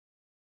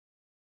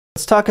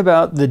Let's talk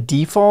about the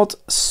default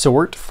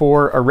sort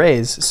for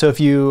arrays. So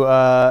if you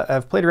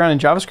have played around in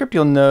JavaScript,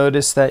 you'll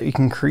notice that you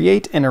can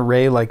create an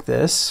array like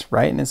this,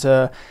 right? And it's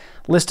a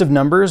list of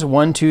numbers,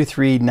 1, 2,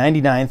 3,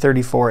 99,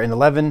 34, and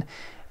 11.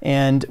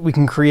 And we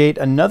can create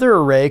another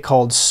array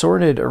called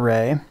sorted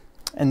array,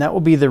 and that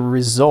will be the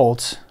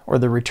result or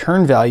the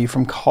return value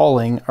from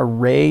calling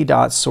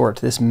array.sort,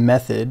 this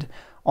method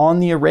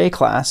on the array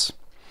class.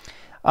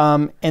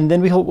 And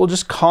then we'll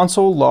just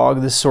console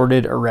log the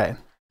sorted array.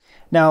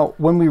 Now,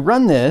 when we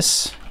run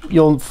this,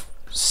 you'll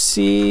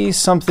see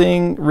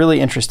something really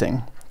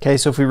interesting. Okay,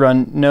 so if we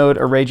run node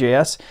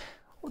array.js,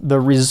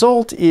 the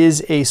result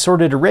is a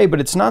sorted array,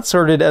 but it's not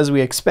sorted as we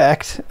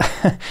expect.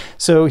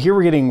 So here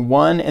we're getting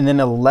 1 and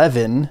then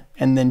 11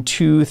 and then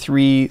 2,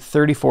 3,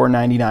 34,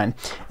 99.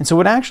 And so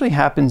what actually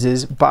happens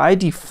is by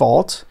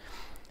default,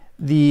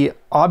 the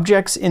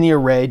objects in the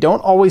array don't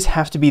always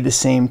have to be the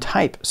same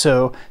type.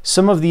 So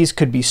some of these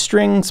could be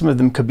strings, some of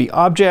them could be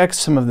objects,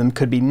 some of them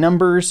could be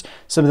numbers,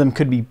 some of them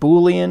could be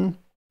Boolean.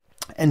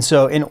 And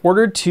so in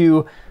order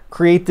to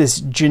create this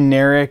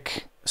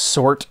generic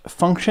sort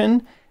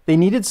function, they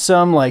needed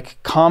some like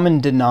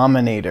common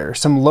denominator,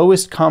 some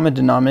lowest common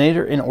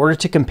denominator in order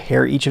to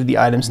compare each of the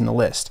items in the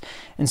list.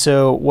 And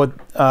so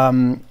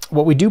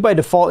what we do by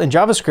default in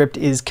JavaScript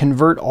is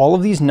convert all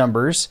of these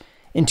numbers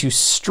into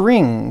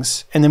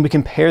strings, and then we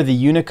compare the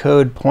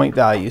Unicode point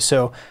value.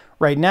 So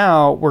right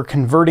now we're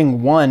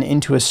converting 1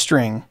 into a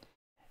string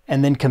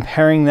and then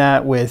comparing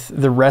that with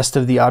the rest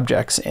of the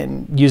objects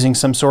and using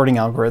some sorting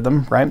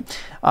algorithm, right?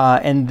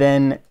 And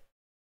then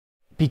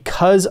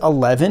because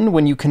 11,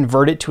 when you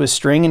convert it to a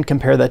string and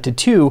compare that to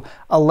 2,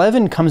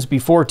 11 comes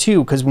before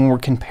 2 because when we're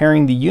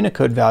comparing the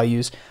Unicode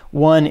values,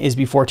 1 is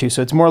before 2.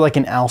 So it's more like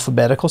an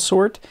alphabetical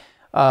sort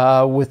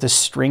with the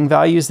string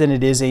values than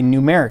it is a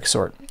numeric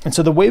sort. And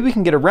so the way we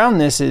can get around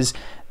this is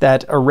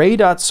that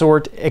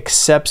array.sort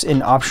accepts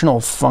an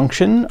optional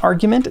function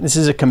argument. This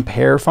is a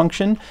compare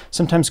function,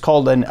 sometimes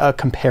called a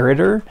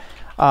comparator.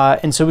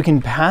 And so we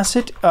can pass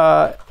it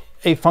a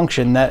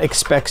function that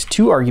expects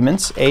 2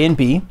 arguments, a and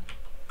b.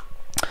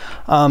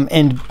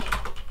 And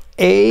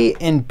a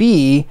and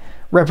b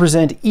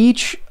represent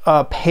each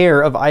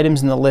pair of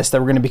items in the list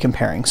that we're going to be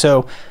comparing.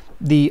 So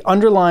the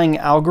underlying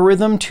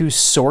algorithm to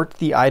sort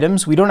the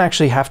items, we don't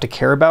actually have to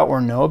care about or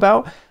know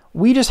about.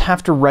 We just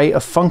have to write a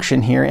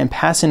function here and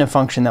pass in a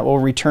function that will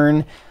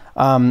return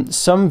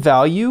some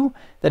value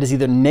that is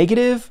either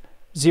negative,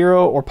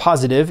 0, or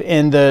positive.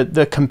 And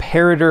the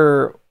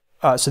comparator,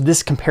 so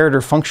this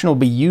comparator function will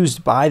be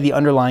used by the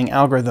underlying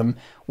algorithm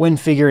when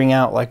figuring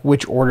out like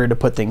which order to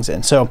put things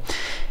in. So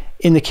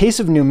in the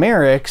case of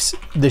numerics,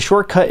 the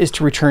shortcut is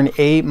to return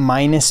a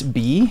minus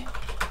b,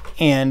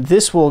 and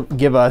this will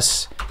give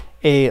us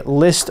a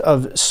list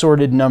of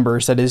sorted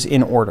numbers that is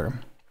in order.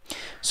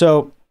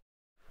 So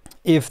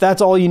if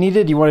that's all you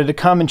needed, you wanted to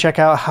come and check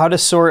out how to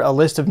sort a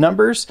list of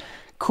numbers,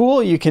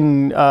 cool, you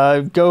can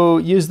go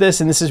use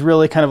this, and this is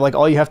really kind of like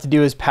all you have to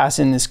do is pass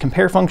in this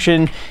compare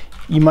function.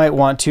 You might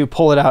want to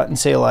pull it out and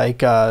say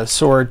like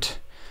sort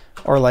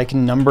or like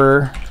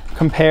number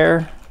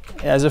compare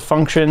as a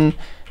function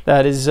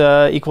that is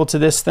equal to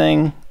this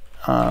thing.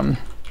 And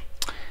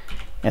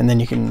then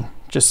you can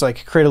just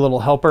like create a little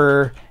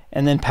helper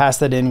and then pass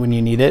that in when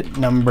you need it,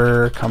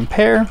 number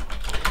compare.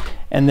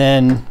 And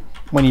then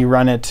when you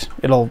run it,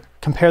 it'll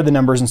compare the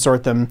numbers and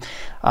sort them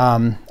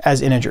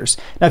as integers.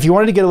 Now, if you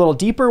wanted to get a little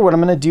deeper, what I'm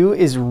gonna do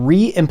is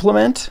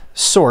re-implement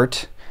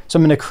sort. So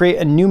I'm gonna create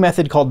a new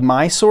method called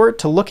mySort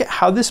to look at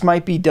how this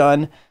might be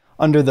done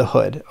under the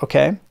hood,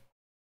 okay?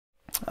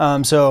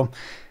 So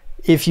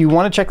if you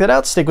wanna check that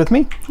out, stick with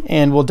me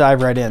and we'll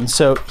dive right in.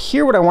 So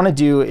here what I wanna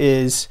do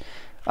is,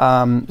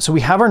 so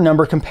we have our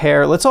number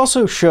compare. Let's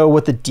also show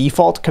what the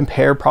default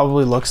compare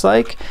probably looks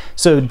like.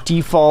 So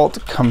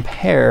default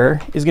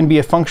compare is going to be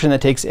a function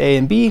that takes a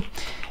and b,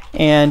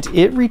 and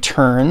it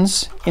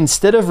returns,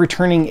 instead of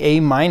returning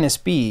a minus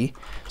b,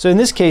 so in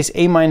this case,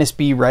 a minus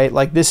b, right?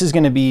 Like this is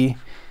going to be,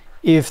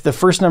 if the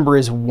first number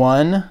is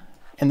 1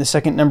 and the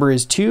second number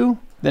is 2,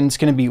 then it's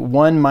going to be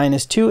 1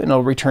 minus 2, and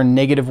it'll return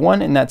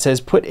 -1, and that says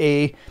put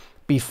a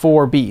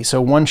before b.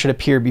 So 1 should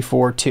appear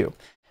before 2.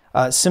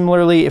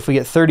 Similarly, if we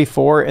get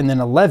 34 and then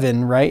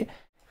 11, right?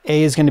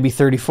 A is going to be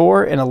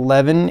 34 and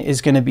 11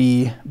 is going to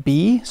be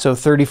B. So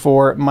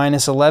 34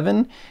 minus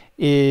 11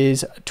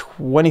 is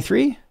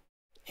 23,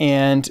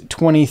 and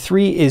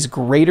 23 is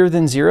greater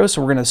than 0.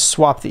 So we're going to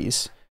swap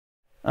these.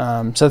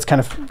 So that's kind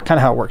of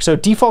how it works. So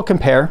default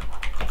compare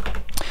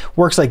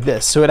works like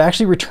this. So it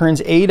actually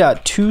returns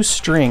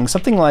a.toString,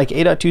 something like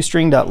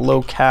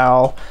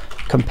a.toString.locale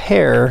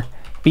compare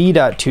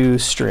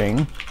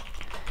b.toString.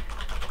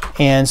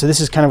 And so this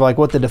is kind of like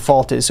what the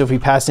default is. So if we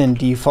pass in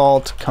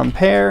default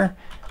compare,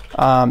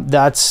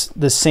 that's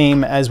the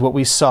same as what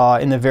we saw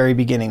in the very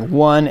beginning,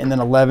 1 and then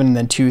 11 and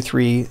then 2,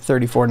 3,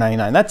 34,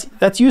 99.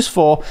 That's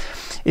useful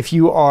if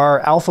you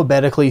are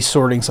alphabetically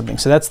sorting something.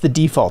 So that's the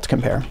default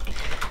compare.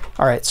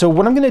 All right, so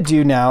what I'm going to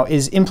do now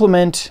is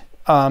implement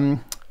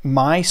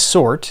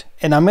 .mySort,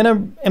 and I'm going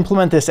to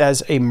implement this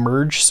as a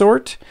merge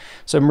sort.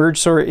 So merge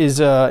sort is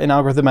an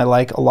algorithm I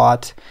like a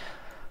lot.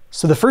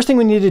 So the first thing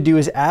we need to do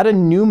is add a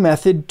new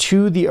method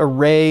to the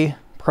array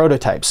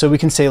prototype. So we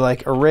can say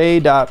like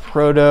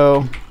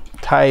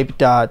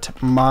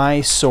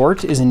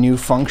array.prototype.mySort is a new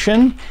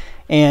function,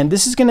 and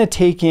this is going to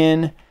take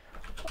in,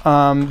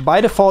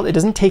 by default it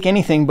doesn't take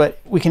anything, but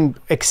we can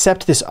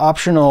accept this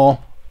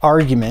optional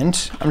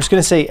argument. I'm just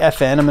going to say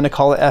fn, I'm going to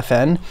call it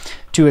fn,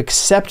 to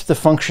accept the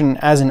function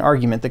as an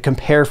argument, the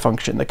compare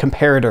function, the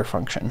comparator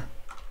function.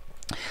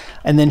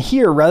 And then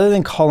here, rather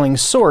than calling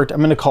sort, I'm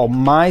going to call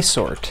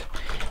mySort.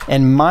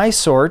 And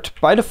mySort,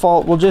 by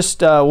default, we'll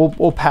just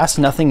we'll pass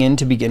nothing in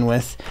to begin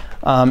with,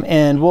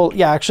 and we'll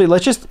actually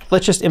let's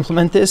just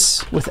implement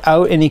this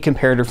without any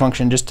comparator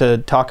function, just to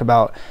talk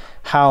about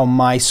how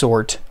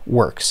mySort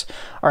works.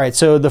 All right,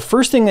 so the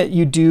first thing that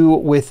you do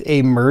with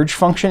a merge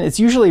function, it's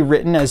usually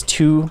written as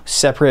two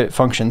separate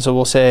functions. So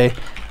we'll say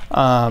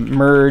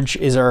merge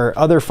is our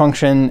other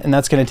function, and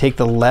that's going to take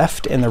the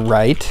left and the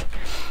right,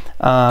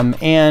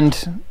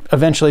 and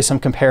eventually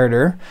some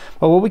comparator.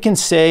 But what we can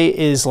say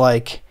is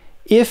like,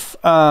 if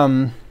we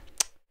want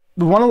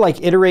to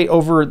like iterate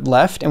over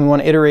left and we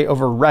want to iterate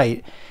over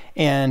right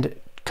and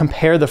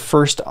compare the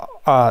first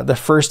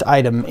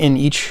item in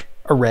each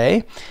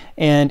array,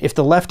 and if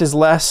the left is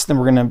less, then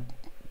we're going to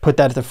put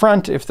that at the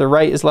front. If the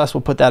right is less,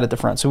 we'll put that at the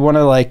front. So we want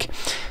to like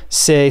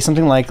say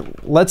something like,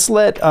 let's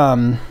let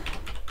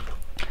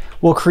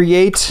we'll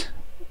create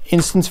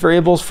instance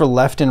variables for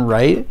left and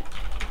right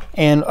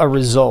and a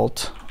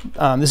result.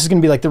 This is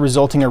going to be like the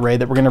resulting array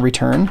that we're going to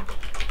return.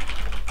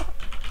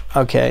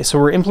 Okay, so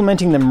we're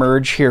implementing the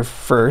merge here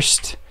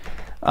first,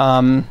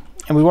 and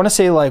we want to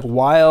say like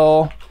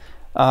while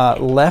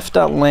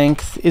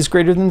left.length is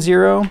greater than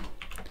 0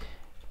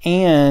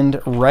 and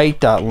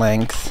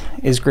right.length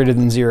is greater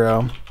than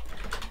 0.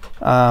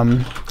 We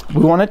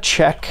want to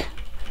check,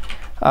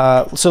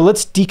 so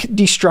let's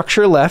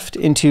destructure left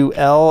into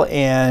L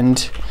and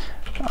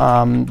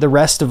the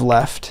rest of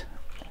left,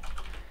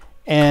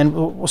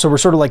 and so we're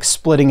sort of like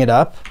splitting it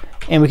up,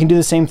 and we can do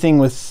the same thing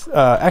with,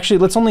 actually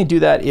let's only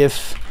do that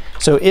if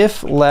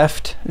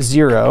left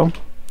 0,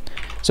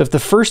 so if the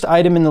first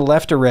item in the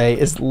left array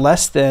is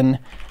less than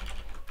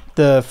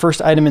the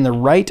first item in the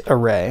right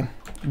array,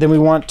 then we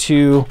want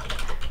to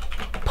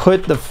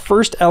put the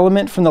first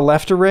element from the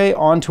left array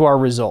onto our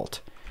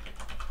result.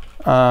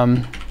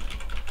 So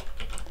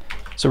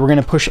we're going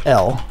to push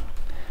L.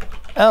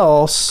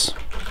 Else,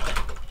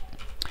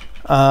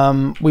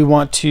 we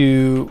want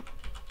to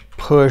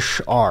push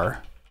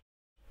R.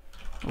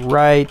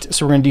 Right,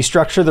 so we're going to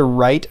destructure the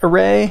right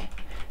array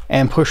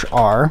and push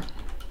R.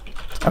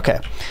 Okay,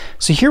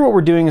 so here what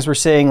we're doing is we're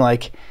saying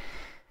like,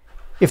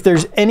 if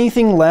there's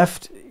anything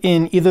left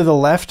in either the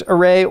left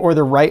array or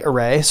the right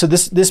array, so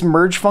this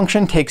merge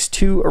function takes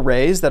two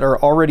arrays that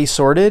are already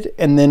sorted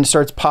and then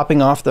starts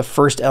popping off the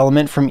first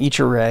element from each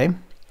array.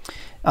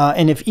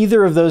 And if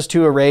either of those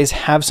two arrays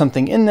have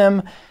something in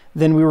them,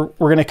 then we're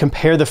going to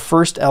compare the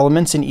first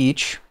elements in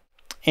each.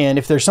 And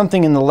if there's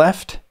something in the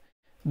left,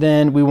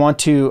 then we want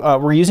to,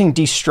 we're using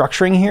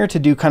destructuring here to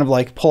do kind of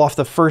like pull off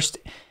the first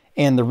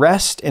and the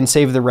rest and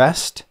save the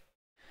rest.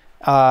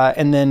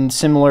 And then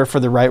similar for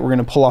the right, we're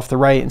going to pull off the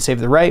right and save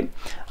the right.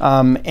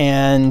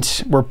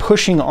 And we're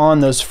pushing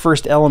on those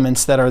first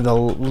elements that are the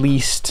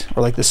least,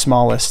 or like the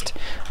smallest.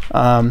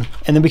 And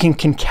then we can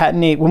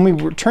concatenate. When we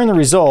return the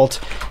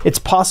result, it's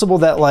possible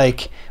that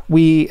like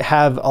we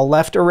have a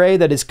left array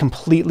that is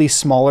completely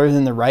smaller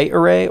than the right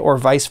array, or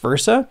vice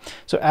versa.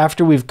 So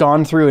after we've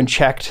gone through and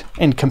checked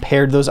and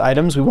compared those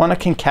items, we want to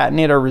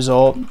concatenate our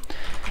result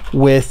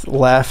with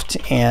left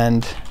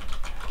and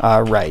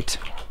right.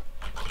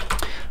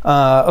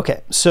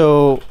 Okay,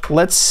 so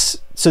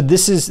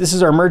this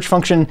is our merge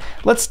function.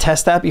 Let's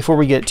test that before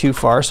we get too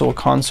far. So we'll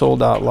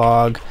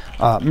console.log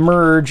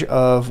merge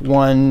of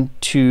 1,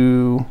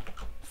 2,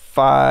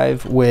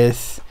 5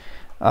 with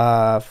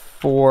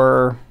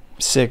 4,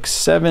 6,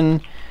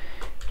 7,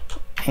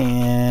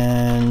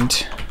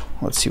 and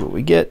let's see what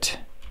we get.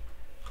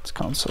 Let's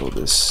console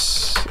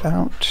this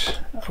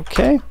out.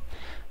 Okay.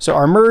 So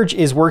our merge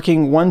is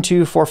working 1,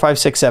 2, 4, 5,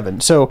 6,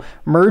 7. So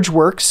merge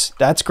works,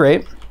 that's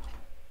great.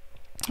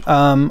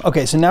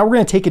 Okay, so now we're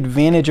going to take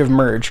advantage of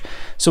merge.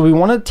 So we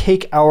want to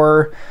take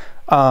our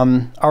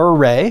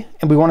array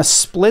and we want to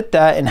split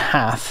that in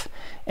half.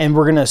 And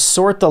we're going to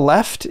sort the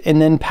left and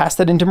then pass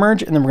that into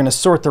merge. And then we're going to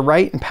sort the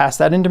right and pass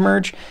that into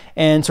merge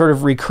and sort of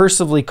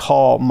recursively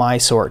call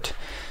mySort.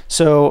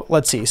 So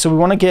let's see. So we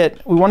want to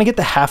get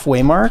the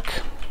halfway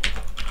mark.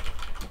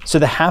 So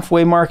the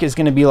halfway mark is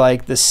going to be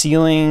like the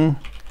ceiling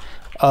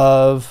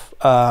of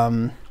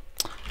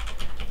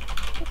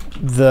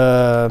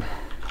the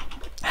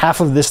half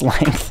of this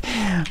length,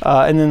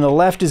 and then the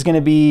left is going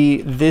to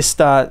be this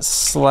dot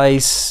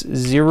slice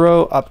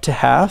 0 up to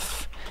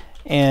half,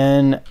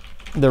 and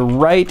the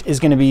right is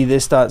going to be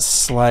this dot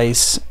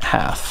slice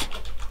half.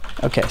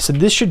 Okay, so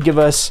this should give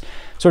us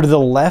sort of the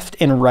left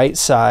and right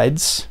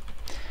sides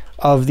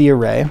of the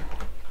array,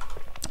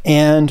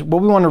 and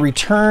what we want to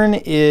return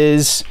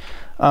is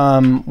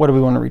what do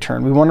we want to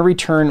return? We want to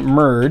return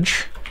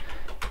merge.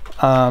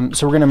 So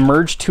we're going to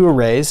merge two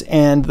arrays,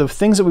 and the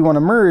things that we want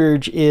to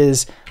merge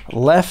is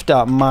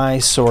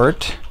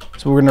left.mysort.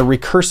 So we're going to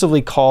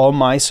recursively call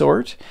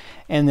mysort,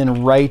 and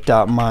then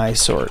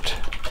right.mysort.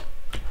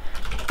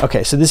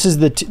 Okay, so this is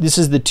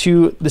the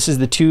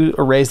two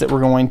arrays that we're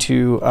going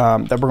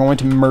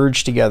to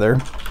merge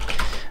together.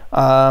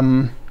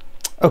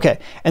 Okay,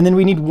 and then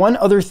we need one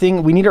other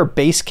thing. We need our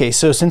base case.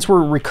 So since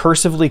we're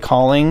recursively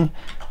calling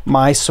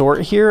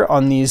mysort here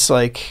on these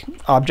like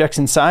objects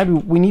inside,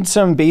 we need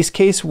some base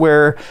case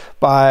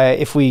whereby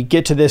if we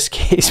get to this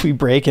case, we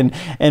break and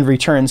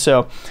return.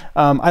 So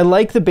I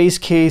like the base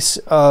case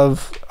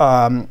of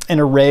an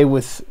array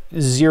with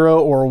 0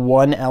 or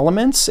 1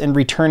 elements and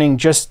returning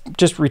just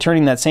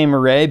returning that same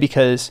array,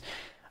 because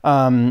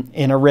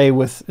an array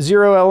with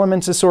 0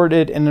 elements is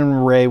sorted and an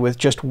array with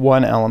just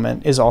 1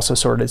 element is also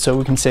sorted. So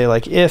we can say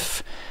like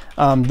if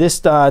this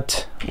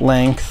dot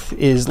length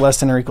is less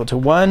than or equal to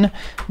 1,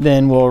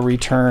 then we'll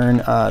return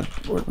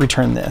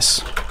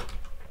this.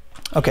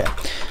 Okay,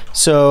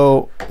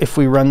 so if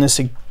we run this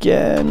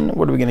again,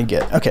 what are we going to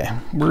get? Okay,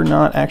 we're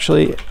not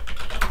actually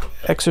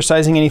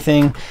exercising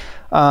anything.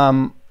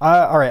 All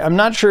right, I'm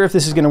not sure if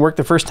this is going to work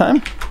the first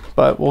time,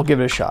 but we'll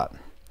give it a shot.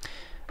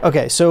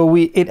 Okay, so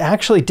it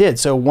actually did.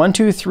 So 1,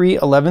 2, 3,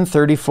 11,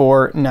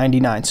 34,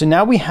 99. So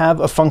now we have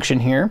a function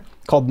here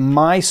called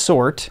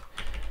mysort,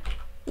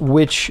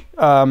 which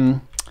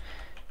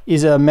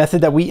is a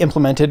method that we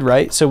implemented,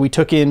 right? So we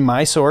took in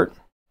mysort,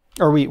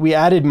 or we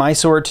added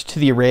mysort to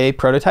the array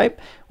prototype,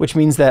 which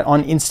means that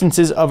on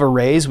instances of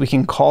arrays, we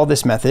can call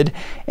this method.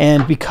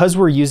 And because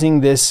we're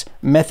using this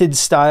method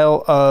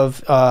style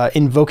of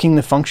invoking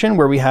the function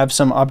where we have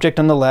some object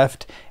on the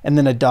left and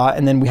then a dot,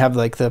 and then we have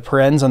like the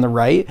parens on the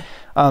right,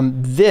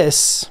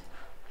 this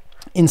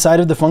inside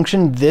of the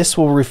function, this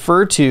will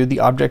refer to the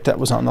object that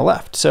was on the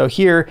left. So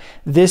here,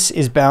 this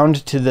is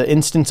bound to the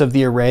instance of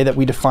the array that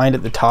we defined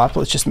at the top.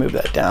 Let's just move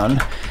that down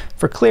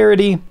for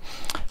clarity.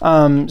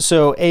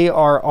 So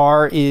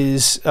ARR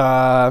is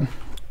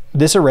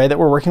this array that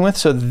we're working with.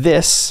 So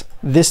this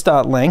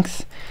dot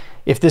length,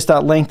 if this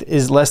dot length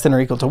is less than or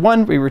equal to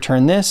 1, we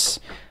return this.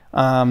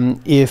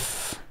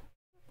 If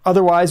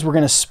otherwise, we're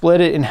going to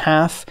split it in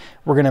half.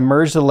 We're going to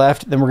merge the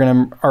left, then we're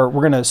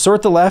going to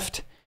sort the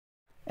left,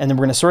 and then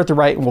we're going to sort the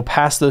right, and we'll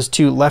pass those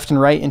two left and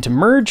right into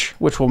merge,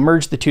 which will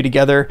merge the two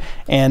together.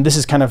 And this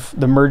is kind of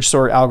the merge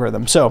sort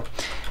algorithm. So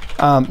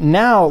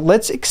now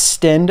let's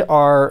extend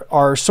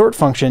our sort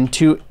function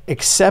to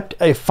accept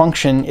a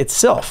function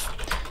itself.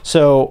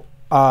 So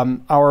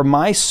our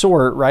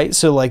mysort, right?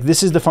 So like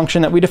this is the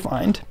function that we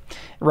defined.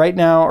 Right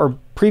now, or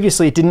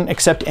previously, it didn't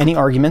accept any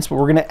arguments, but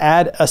we're going to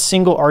add a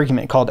single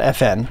argument called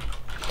fn.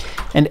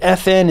 And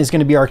fn is going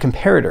to be our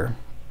comparator.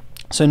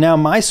 So now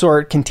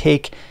mysort can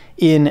take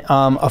in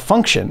a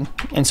function,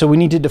 and so we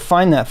need to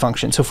define that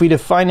function. So if we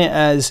define it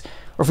as,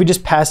 or if we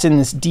just pass in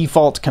this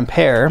default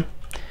compare,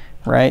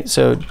 right?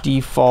 So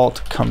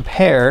default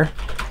compare,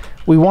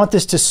 we want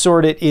this to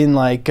sort it in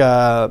like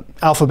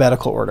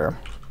alphabetical order.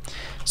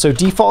 So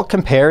default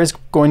compare is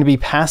going to be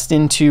passed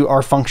into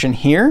our function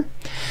here.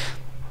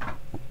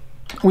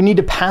 We need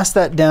to pass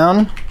that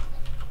down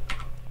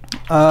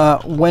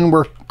when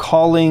we're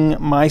calling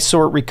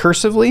mysort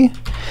recursively.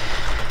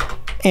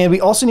 And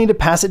we also need to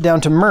pass it down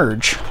to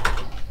merge.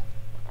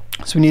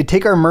 So we need to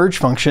take our merge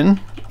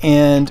function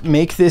and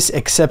make this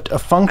accept a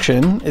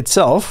function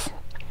itself.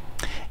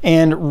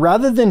 And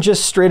rather than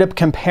just straight up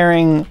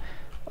comparing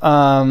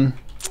the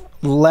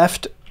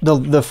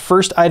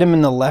first item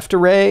in the left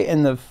array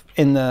and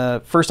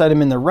the first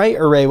item in the right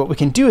array, what we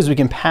can do is we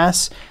can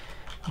pass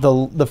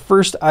the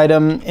first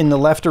item in the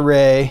left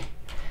array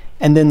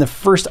and then the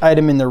first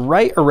item in the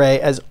right array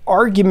as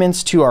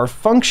arguments to our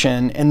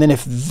function. And then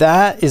if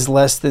that is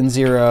less than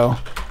 0,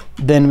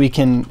 then we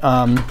can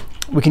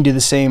do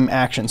the same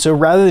action. So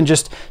rather than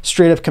just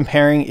straight up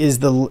comparing is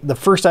the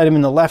first item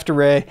in the left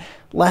array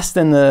less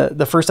than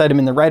the first item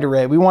in the right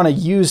array, we want to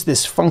use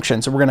this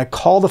function. So we're going to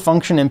call the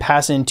function and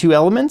pass in 2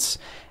 elements,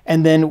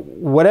 and then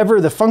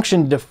whatever the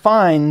function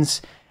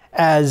defines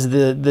as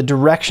the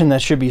direction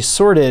that should be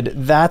sorted,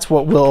 that's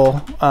what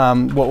will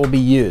be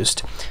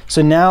used.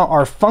 So now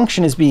our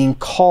function is being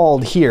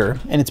called here,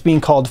 and it's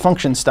being called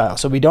function style.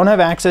 So we don't have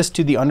access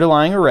to the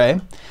underlying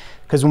array,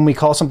 because when we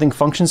call something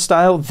function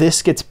style,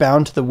 this gets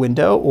bound to the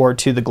window or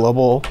to the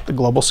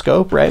global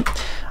scope, right?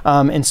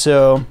 And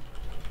so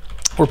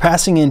we're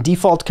passing in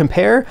default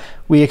compare.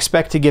 We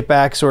expect to get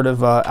back sort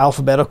of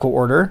alphabetical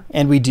order,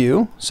 and we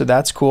do, so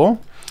that's cool.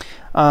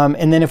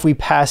 And then if we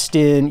passed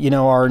in,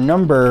 our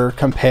number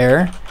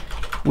compare,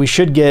 we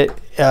should get,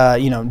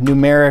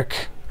 numeric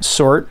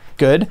sort,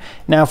 good.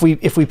 Now,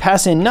 if we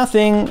pass in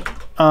nothing,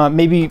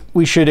 maybe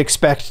we should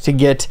expect to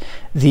get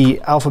the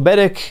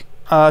alphabetic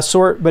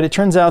sort, but it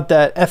turns out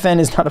that fn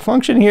is not a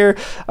function here.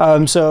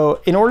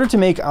 So in order to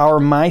make our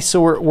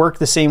mysort work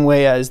the same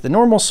way as the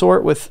normal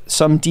sort with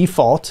some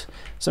default,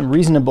 some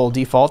reasonable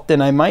default,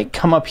 then I might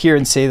come up here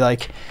and say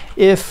like,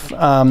 if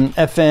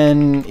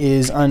fn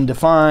is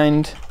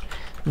undefined,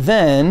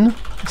 then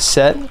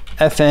set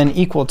fn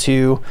equal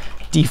to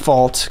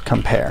default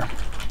compare.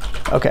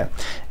 Okay,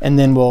 and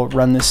then we'll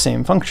run this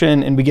same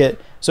function, and we get,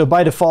 so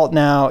by default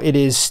now it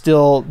is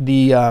still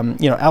the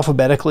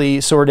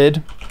alphabetically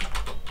sorted.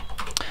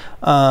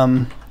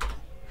 And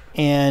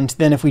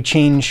then if we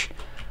change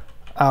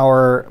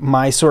our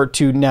mySort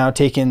to now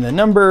take in the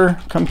number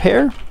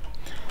compare,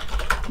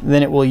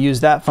 then it will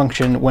use that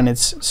function when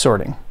it's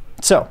sorting.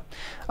 So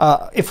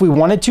if we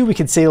wanted to, we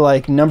could say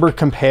like number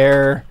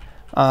compare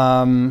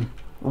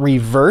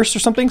reverse or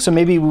something. So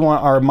maybe we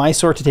want our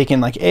mySort to take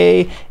in like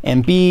A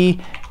and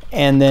B,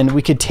 and then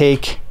we could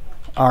take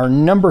our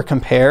number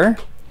compare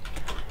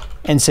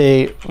and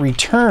say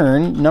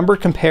return number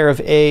compare of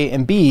A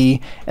and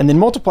B, and then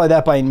multiply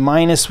that by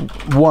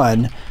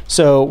 -1.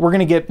 So we're going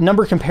to get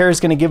number compare is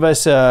going to give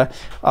us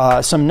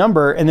some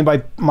number, and then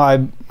by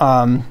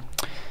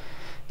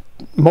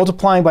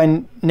multiplying by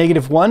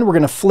 -1, we're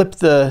going to flip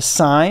the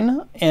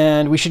sign,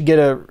 and we should get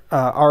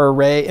our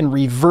array in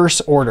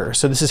reverse order.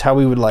 So this is how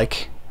we would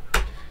like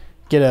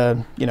get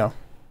a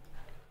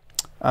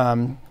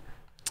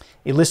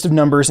list of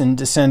numbers in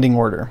descending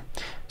order.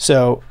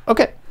 So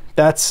okay.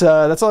 That's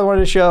all I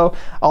wanted to show.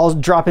 I'll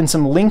drop in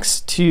some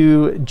links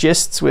to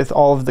gists with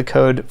all of the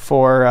code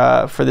for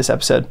this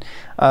episode.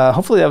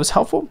 Hopefully that was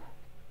helpful.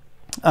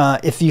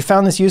 If you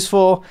found this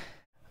useful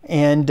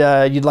and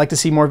you'd like to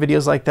see more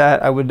videos like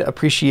that, I would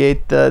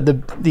appreciate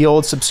the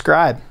old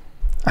subscribe.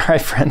 All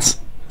right,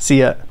 friends. See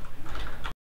ya.